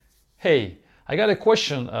Hey, I got a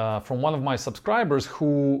question from one of my subscribers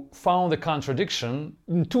who found a contradiction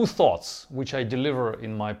in two thoughts which I deliver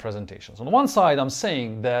in my presentations. On one side, I'm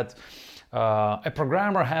saying that a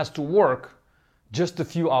programmer has to work just a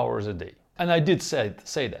few hours a day. And I did say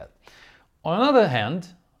that. On another hand,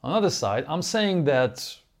 on the other side, I'm saying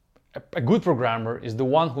that a good programmer is the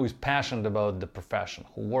one who is passionate about the profession,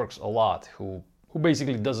 who works a lot, who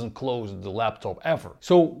basically doesn't close the laptop ever.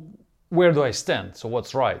 So where do I stand? So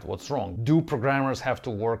what's right? What's wrong? Do programmers have to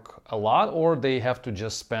work a lot, or they have to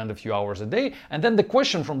just spend a few hours a day? And then the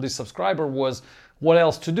question from this subscriber was, what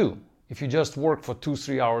else to do? If you just work for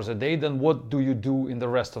 2-3 hours a day, then what do you do in the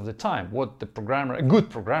rest of the time? What the programmer, a good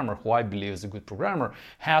programmer, who I believe is a good programmer,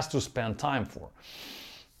 has to spend time for.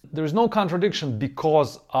 There is no contradiction,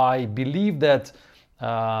 because I believe that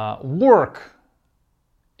work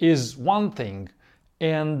is one thing,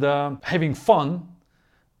 and having fun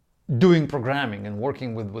doing programming and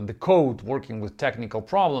working with the code, working with technical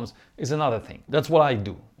problems is another thing. That's what I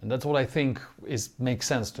do, and that's what I think makes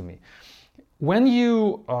sense to me. When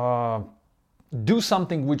you do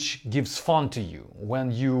something which gives fun to you,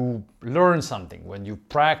 when you learn something, when you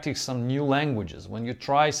practice some new languages, when you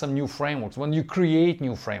try some new frameworks, when you create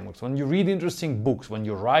new frameworks, when you read interesting books, when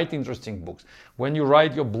you write interesting books, when you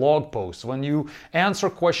write your blog posts, when you answer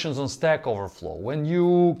questions on Stack Overflow, when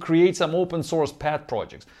you create some open source pet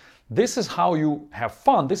projects, this is how you have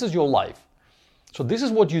fun. This is your life. So this is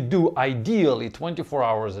what you do ideally 24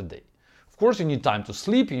 hours a day. Of course, you need time to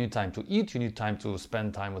sleep, you need time to eat, you need time to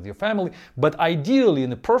spend time with your family. But ideally,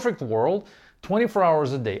 in a perfect world, 24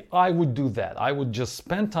 hours a day, I would do that. I would just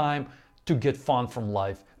spend time to get fun from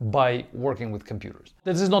life by working with computers.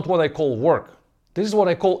 This is not what I call work. This is what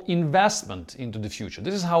I call investment into the future.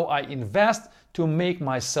 This is how I invest to make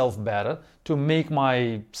myself better, to make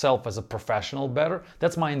myself as a professional better.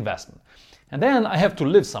 That's my investment. And then I have to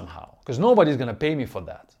live somehow, because nobody's going to pay me for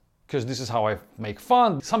that. Because this is how I make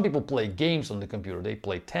fun. Some people play games on the computer. They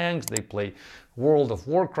play tanks, they play World of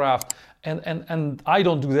Warcraft, and I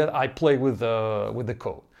don't do that. I play with the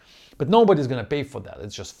code. But nobody's going to pay for that.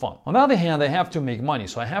 It's just fun. On the other hand, I have to make money.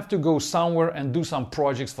 So I have to go somewhere and do some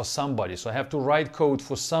projects for somebody. So I have to write code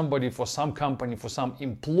for somebody, for some company, for some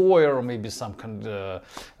employer, or maybe some the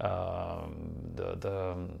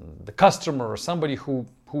customer, or somebody who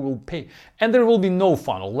will pay. And there will be no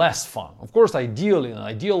fun, or less fun. Of course, ideally, in an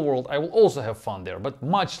ideal world, I will also have fun there, but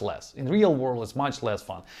much less. In real world, it's much less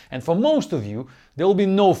fun. And for most of you, there will be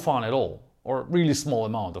no fun at all, or really small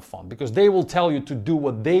amount of fun, because they will tell you to do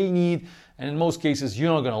what they need, and in most cases you're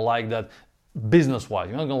not going to like that business-wise.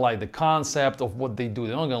 You're not going to like the concept of what they do.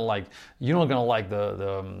 You're not going to like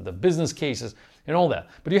the business cases and all that.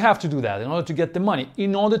 But you have to do that in order to get the money,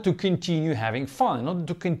 in order to continue having fun, in order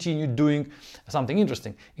to continue doing something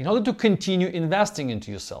interesting, in order to continue investing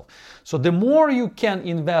into yourself. So the more you can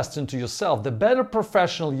invest into yourself, the better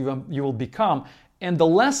professional you will become, and the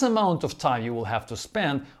less amount of time you will have to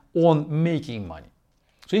spend on making money.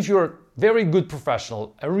 So if you're a very good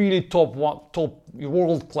professional, a really top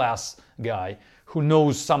world-class guy who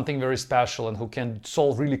knows something very special and who can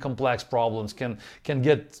solve really complex problems, can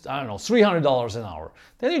get, I don't know, $300 an hour,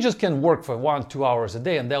 then you just can work for 1-2 hours a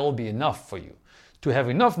day, and that will be enough for you to have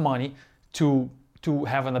enough money to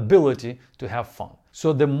have an ability to have fun.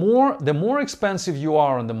 So the more expensive you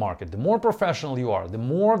are on the market, the more professional you are, the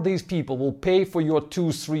more these people will pay for your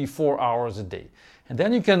 2, 3, 4 hours a day. And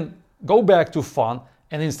then you can go back to fun,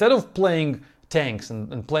 and instead of playing tanks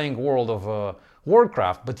and playing World of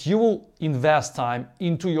Warcraft, but you will invest time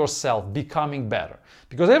into yourself becoming better.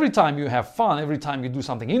 Because every time you have fun, every time you do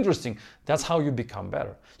something interesting, that's how you become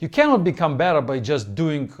better. You cannot become better by just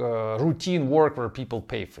doing routine work where people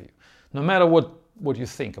pay for you. No matter what you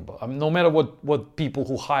think about, I mean, no matter what people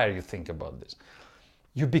who hire you think about this.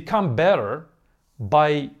 You become better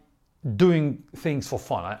by doing things for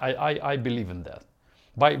fun. I believe in that.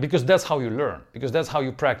 Because that's how you learn, because that's how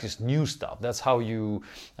you practice new stuff, that's how you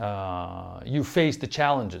face the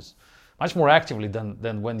challenges much more actively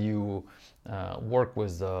than when you work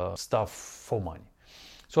with stuff for money.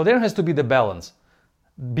 So there has to be the balance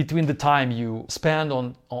between the time you spend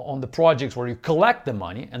on the projects where you collect the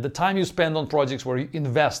money and the time you spend on projects where you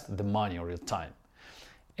invest the money or your time.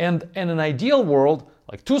 And in an ideal world,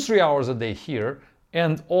 like 2-3 hours a day here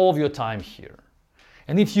and all of your time here.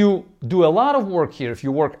 And if you do a lot of work here, if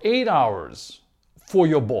you work 8 hours for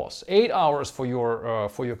your boss, 8 hours for your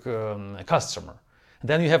customer,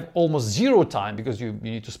 then you have almost zero time, because you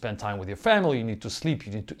need to spend time with your family, you need to sleep,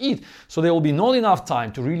 you need to eat. So there will be not enough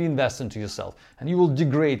time to really invest into yourself, and you will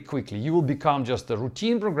degrade quickly. You will become just a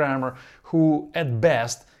routine programmer who, at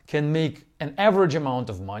best, can make an average amount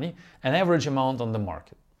of money, an average amount on the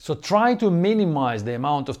market. So try to minimize the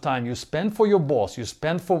amount of time you spend for your boss, you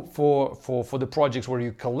spend for the projects where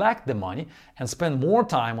you collect the money, and spend more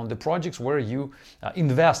time on the projects where you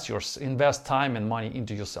invest time and money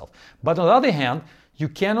into yourself. But on the other hand, you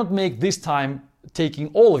cannot make this time taking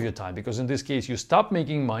all of your time, because in this case you stop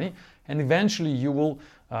making money and eventually you will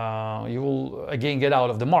again get out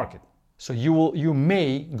of the market. So you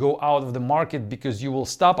may go out of the market because you will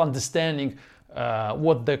stop understanding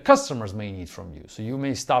what the customers may need from you. So you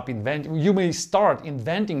may start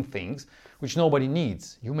inventing things which nobody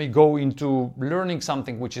needs. You may go into learning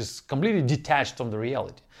something which is completely detached from the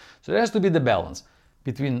reality. So there has to be the balance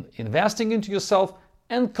between investing into yourself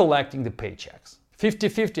and collecting the paychecks.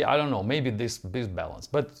 50-50, I don't know, maybe this balance.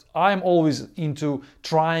 But I'm always into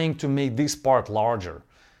trying to make this part larger,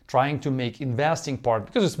 trying to make investing part,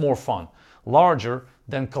 because it's more fun, larger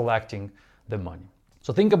than collecting the money.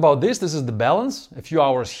 So think about this. This is the balance. A few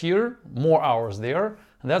hours here, more hours there.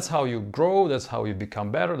 And that's how you grow. That's how you become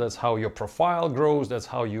better. That's how your profile grows. That's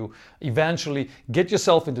how you eventually get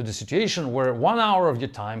yourself into the situation where 1 hour of your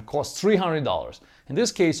time costs $300. In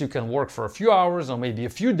this case, you can work for a few hours or maybe a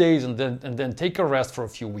few days and then take a rest for a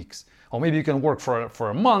few weeks. Or maybe you can work for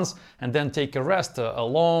a month and then take a rest, a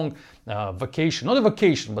long vacation. Not a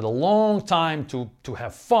vacation, but a long time to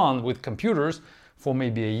have fun with computers for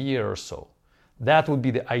maybe a year or so. That would be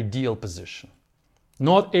the ideal position.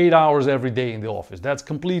 Not 8 hours every day in the office. That's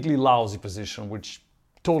completely lousy position, which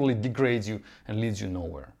totally degrades you and leads you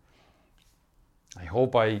nowhere. I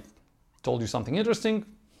hope I told you something interesting.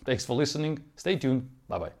 Thanks for listening. Stay tuned.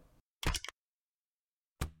 Bye-bye.